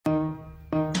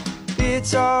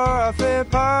It's our off-air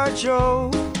pod show.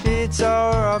 It's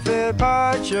our off-air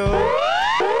pod show.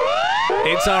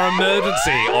 It's our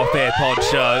emergency off-air pod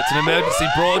show. It's an emergency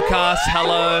broadcast.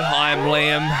 Hello, I'm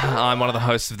Liam. I'm one of the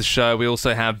hosts of the show. We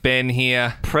also have Ben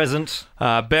here. Present.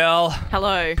 Belle.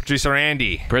 Hello. Producer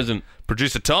Andy. Present.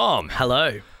 Producer Tom.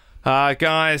 Hello.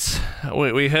 Guys,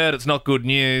 we heard it's not good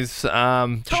news.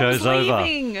 Show's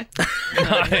leaving.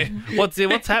 over.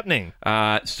 What's happening?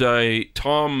 So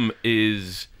Tom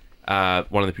is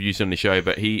one of the producers on the show,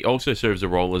 but he also serves a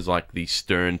role as like the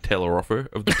stern teller offer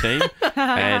of the team.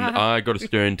 And I got a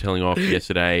stern telling off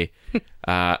yesterday.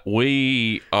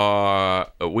 We have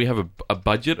a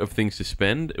budget of things to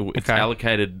spend. It's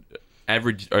allocated,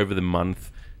 averaged over the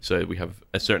month. So we have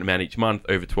a certain amount each month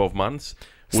over 12 months.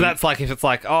 So that's like if it's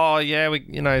like, oh yeah, we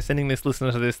sending this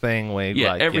listener to this thing.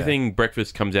 Everything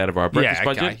breakfast comes out of our breakfast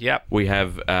budget. Yep. We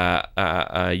have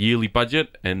a yearly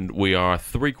budget, and we are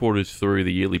 3/4 through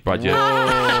the yearly budget.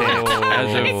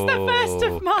 It's the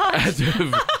 1st of March. As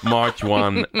of March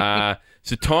 1.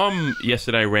 So Tom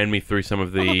yesterday ran me through some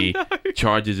of the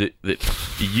charges that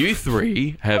you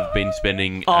three have been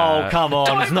spending. Come on.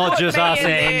 Don't It's not put just me us, in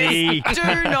Andy. this. Do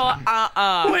not,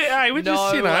 We're No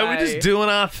just, we're just way. doing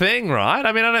our thing, right?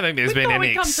 I mean, I don't think there's been thought any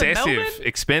we'd come to excessive Melbourne.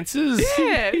 expenses.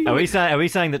 Yeah. Are we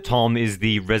saying that Tom is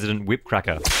the resident whip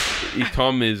cracker?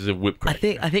 Tom is a whip I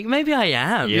crack. think maybe I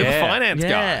am. You're the Yeah. finance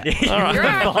Yeah. guy. All right. You're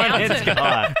our Finance accountant.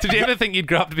 guy. Did you ever think you'd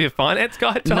grow up to be a finance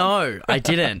guy, Tom? No, I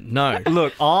didn't. No.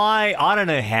 Look, I don't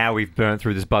know how we've burnt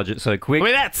through this budget so quick. I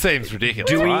mean, that seems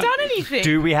ridiculous. Do we- right? Done anything?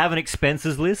 Do we have an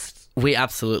expenses list? We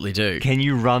absolutely do. Can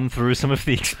you run through some of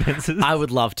the expenses? I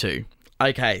would love to.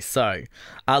 Okay, so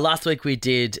last week we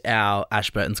did our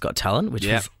Ashburton's Got Talent, which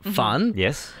was fun,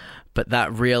 Yes. but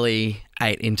that really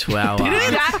ate into our...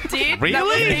 That did. Really? That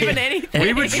wasn't even anything.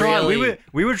 We were trying. Really?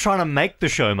 We were trying to make the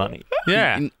show money.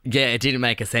 Yeah. Yeah, it didn't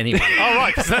make us any money. Oh,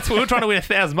 right, because that's what we were trying to win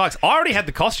 $1,000. I already had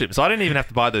the costume, so I didn't even have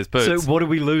to buy those boots. So what did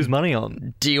we lose money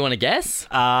on? Do you want to guess?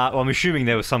 Well, I'm assuming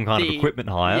there was some kind of The- equipment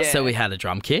hire. yeah. So we had a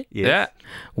drum kit. Yes. yeah.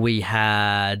 We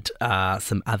had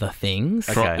some other things.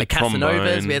 Okay. The Casanovas.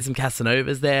 Trombone. We had some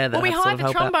Casanovas there. That Well, we had sort hired of the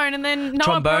helped out. trombone and then Noah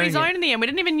Trombone, brought his yeah. own in the end. We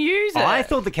didn't even use it. I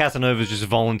thought the Casanovas just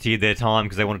volunteered their time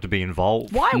because they wanted to be involved.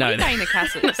 Why are No, we no. paying the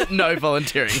Casses? No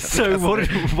volunteering. So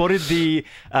what did the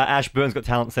Ashburton's Got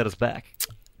Talent set us back?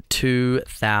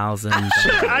 $2,000.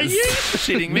 Are you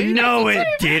shitting me? No, it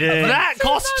didn't. That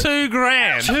cost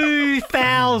 $2,000.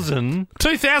 2,000.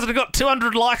 2,000 and got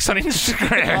 200 likes on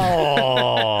Instagram.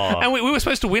 Oh, And we were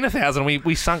supposed to win 1,000.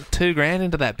 We sunk $2,000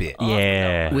 into that bit.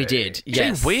 yeah. We did.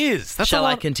 Yes. Gee whiz. That's Shall a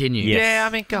I lot. continue? Yes. Yeah, I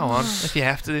mean, go on if you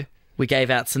have to. We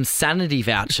gave out some sanity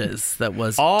vouchers that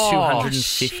was Oh,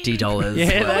 $250.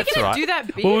 Yeah, worth. that's gonna right. do that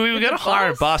bit Well, we were with going to the hire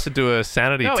a bus? bus to do a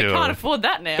sanity No, we tour. can't afford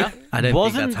that now. I don't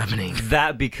Wasn't think that's happening.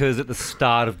 that because at the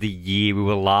start of the year we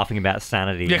were laughing about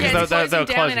sanity? Yeah, because Yeah, they it's were closing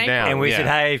down closing in down. April. And we yeah. said,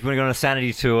 hey, if we're going on a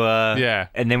sanity tour, Yeah.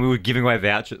 and then we were giving away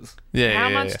vouchers. Yeah, How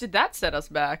yeah, much yeah. did that set us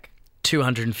back?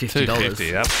 $250.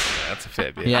 $250. That's a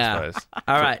fair bit, Yeah. I suppose.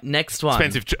 All right, next one.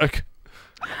 Expensive joke.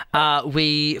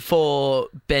 For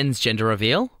Ben's gender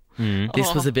reveal,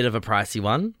 this was a bit of a pricey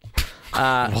one.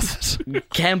 Was it?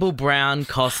 Campbell Brown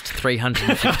cost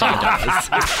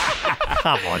 $315.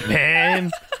 Come on, man.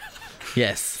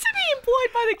 Yes. To be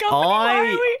employed by the company. Why are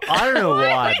we? I don't know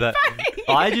why, but paying?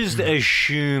 I just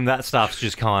assume that stuff's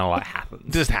just kind of like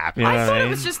happens. Just happy. You know I what thought I it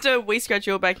mean? was just a we scratch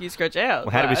your back, you scratch out.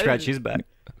 Well, how did we But- scratch his back?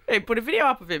 Hey, put a video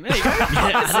up of him. There you go.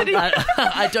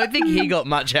 I don't think he got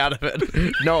much out of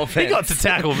it. No offense. He got to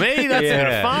tackle me. That's a bit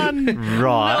of fun.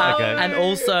 Right, okay. And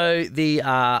also the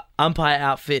umpire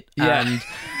outfit and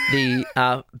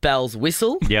the bell's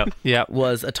whistle Yep. Yep.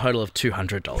 was a total of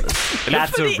 $200.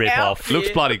 That's For a the rip-off. outfit. Looks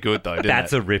bloody good, though, didn't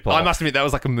That's it? a rip-off. I must admit, that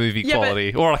was like a movie Yeah, but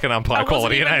quality. Or like an I umpire wasn't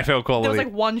quality, even- an AFL quality. There was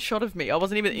like one shot of me. I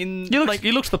wasn't even in. You like,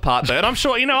 looked the part, though. And I'm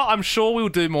sure, I'm sure we'll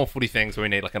do more footy things where we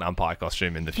need like an umpire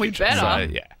costume in the We future. better. So,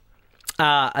 yeah.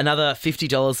 Another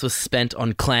 $50 was spent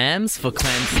on clams for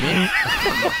Clam Smith.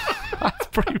 That's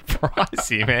pretty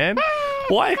pricey, man.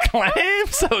 Why are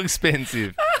clams so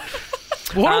expensive?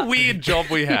 What a weird job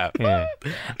we have.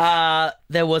 Yeah.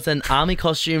 There was an army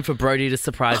costume for Brody to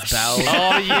surprise Belle.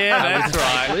 Oh, yeah, that's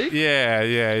right.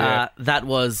 Yeah. That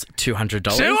was $200.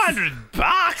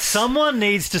 $200? Someone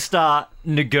needs to start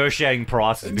negotiating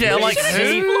prices. Yeah, because like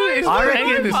who is I paying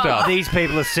this reckon stuff? these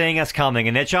people are seeing us coming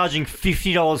and they're charging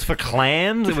 $50 for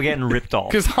clams and we're getting ripped off.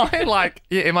 Because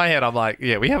in my head, I'm like,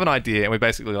 yeah, we have an idea, and we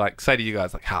basically like say to you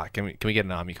guys, like, can we get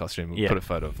an army costume? We'll Yeah. put a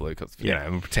photo of Luke, Yeah.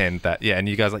 and we'll pretend that, and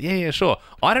you guys are like, yeah, sure.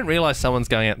 I don't realize someone's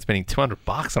going out and spending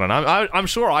 $200 on it. I'm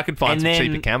sure I could find and some then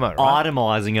cheaper camo, right?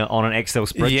 itemizing it on an Excel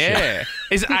spreadsheet. Yeah.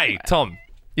 Hey, Tom,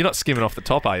 You're not skimming off the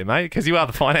top, are you, mate? Because you are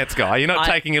the finance guy. You're not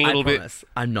taking a little I bit. promise,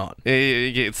 I'm not.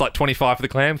 It's like 25 for the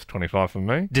clams, 25 for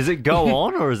me. Does it go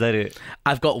on, or is that it?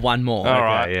 I've got one more. All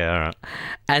right. Okay, yeah, all right.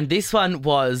 And this one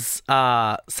was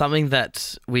something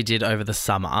that we did over the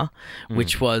summer,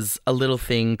 which was a little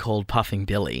thing called Puffing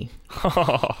Billy.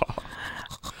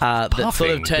 That sort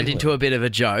Puffing of turned Billy. into a bit of a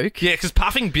joke. Yeah, because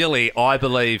Puffing Billy, I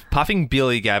believe, Puffing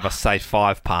Billy gave us, say,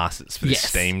 5 passes for this Yes.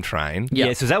 steam train. Yeah.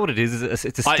 Yeah, so is that what it is? It's a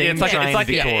It's steam like- train it's like-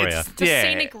 in yeah, Victoria. it's- It's a Yeah.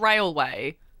 scenic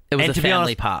railway. It was And a to be family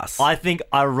honest, pass. I think,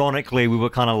 ironically, we were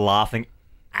kind of laughing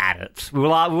at it. We were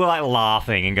like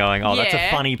laughing and going, "Oh, that's a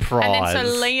Yeah. funny prize." And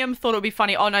then so Liam thought it would be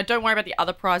funny. Oh no, don't worry about the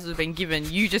other prizes we've been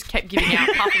given. You just kept giving out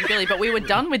Puffing Billy, but we were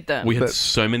done with them. We had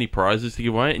so many prizes to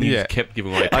give away, and you Yeah. just kept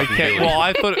giving away. Puffing Okay, Billy. well,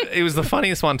 I thought it was the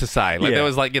funniest one to say. Like, Yeah. there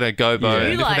was, like, Gobo Yeah. and You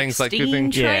different like things, like, good steam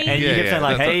things. yeah, train? and you Yeah, kept saying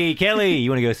like, that's "Hey, Kelly, you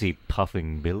want to go see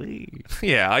Puffing Billy?"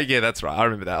 Yeah, that's right. I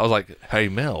remember that. I was like, hey,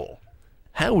 Mel,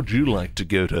 how would you like to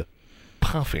go to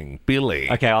Puffing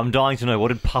Billy? Okay, I'm dying to know, what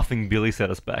did Puffing Billy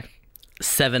set us back?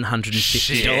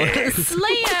 $750.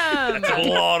 Liam. A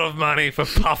lot of money for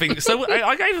puffing. So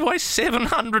I gave away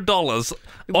 $700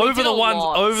 over did the a ones.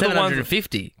 lot. Over the ones.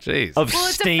 $750. Jeez. Of Well,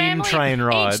 it's a steam family. train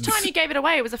rides. Each time you gave it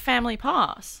away, it was a family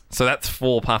pass. So that's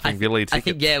 4 Puffing Billy tickets. I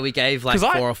think, yeah, we gave like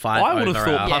 'Cause 4 or 5 I would have over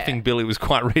thought our- Puffing Billy was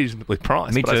quite reasonably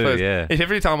priced. Me but I too, suppose yeah. if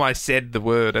every time I said the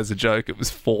word as a joke, it was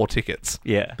 4 tickets.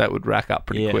 Yeah. That would rack up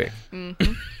pretty Yeah. quick.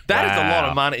 That is a lot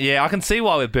of money. Yeah, I can see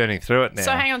why we're burning through it now.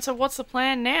 So hang on. So what's the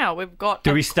plan now? We've got.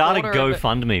 Do we start a quarter of it.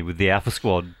 GoFundMe with the Alpha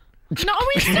Squad? No,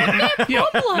 we said their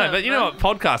problem. No, but you know what?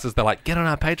 Podcasters, they're like, get on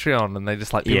our Patreon, and they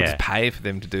just like people Yeah. just pay for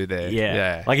them to do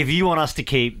their Like, if you want us to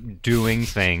keep doing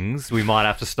things, we might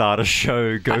have to start a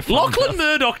show GoFundMe. Lachlan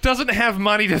Murdoch doesn't have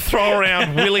money to throw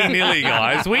around willy nilly,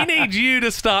 guys. We need you to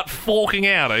start forking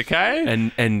out, okay?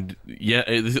 And yeah,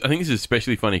 I think this is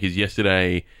especially funny because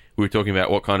yesterday we were talking about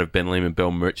what kind of Ben Lehman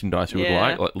Bell merchandise we would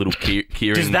Yeah. like little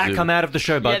keyrings. Does that come out of the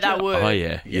show Yeah, budget? that would. Oh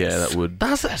yeah, yeah, that would.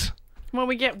 Does it? Well,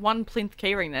 we get one plinth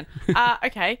keyring then.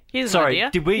 Okay, here's an Sorry,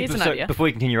 idea. did we? Here's an So, idea. before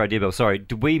you continue your idea, Bill, sorry,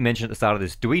 did we mention at the start of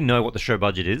this? Do we know what the show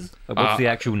budget is? Like, what's the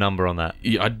actual number on that?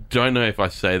 Yeah, I don't know if I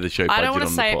say the show. I budget don't want on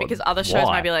to the say it pod. because other shows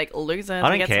Why? might be like losers. I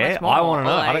don't we get so care. much more. I want to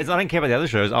know. Or, I like- don't care about the other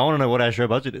shows. I want to know what our show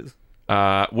budget is.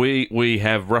 We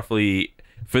have roughly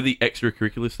for the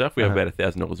extracurricular stuff we have about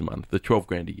 $1,000 a month. The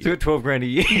 $12,000 a So year. 12 grand a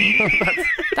year.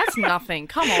 That's nothing.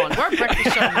 Come on, we're a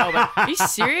breakfast show in Melbourne. Are you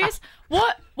serious?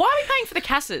 What? Why are we paying for the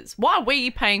Casses? Why are we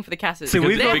paying for the Casses? So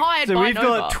we've They're got, hired so by we've Nova.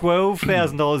 got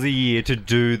 $12,000 a year to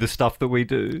do the stuff that we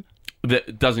do.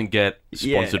 That doesn't get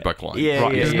sponsored Yeah. by clients. Yeah,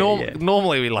 Right, yeah, because yeah.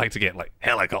 normally we like to get like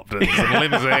helicopters and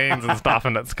limousines and stuff,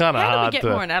 and it's kind of How do we hard get to.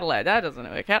 more in Adelaide? That doesn't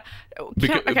work out.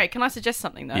 Okay, can I suggest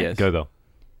something though? Yes. Go, Bill.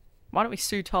 Why don't we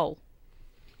sue Toll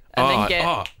and then get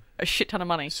oh. a shit ton of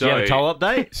money? Do you have a toll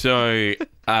update? So,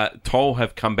 Toll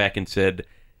have come back and said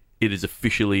it is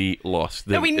officially lost.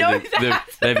 we know that.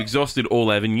 They've exhausted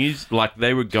all avenues. Like,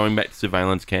 they were going back to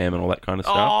surveillance cam and all that kind of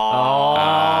stuff.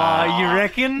 Oh, you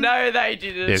reckon? No, they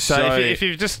didn't. Yeah, so, So- if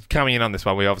you're just coming in on this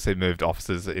one, we obviously moved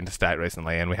offices interstate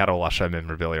recently, and we had all our show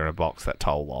memorabilia in a box that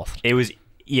Toll lost. It was,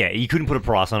 yeah, you couldn't put a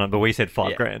price on it, but we said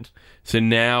 $5 grand. So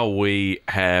now we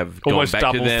have gone Almost back to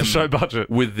doubles the them show budget.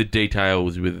 with the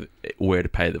details with where to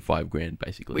pay the $5,000,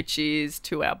 basically. Which is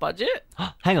to our budget.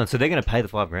 Hang on, so they're going to pay the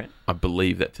 $5 grand? I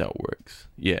believe that's how it works.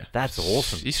 Yeah. That's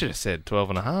awesome. You should have said 12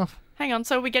 and a half. Hang on,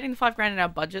 so are we getting the $5,000 in our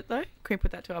budget though? Can we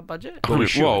put that to our budget? Well,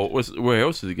 where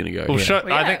else is it going to go? Well, Yeah. Well,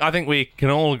 yeah. I think we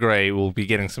can all agree we'll be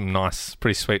getting some nice,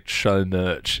 pretty sweet show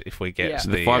merch if we get Yeah. to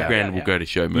The $5,000 will yeah. go to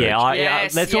show merch. Yeah,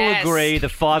 Yes, let's all yes, agree the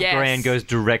 $5 yes. grand goes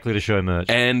directly to show merch.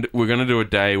 And we're going to do a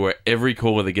day where every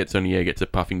caller that gets on the air gets a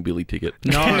Puffing Billy ticket.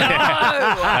 No!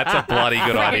 That's a bloody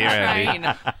good idea, Andy.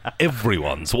 Train.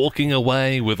 Everyone's walking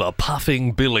away with a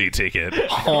Puffing Billy ticket.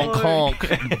 Honk,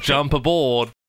 honk. Jump aboard.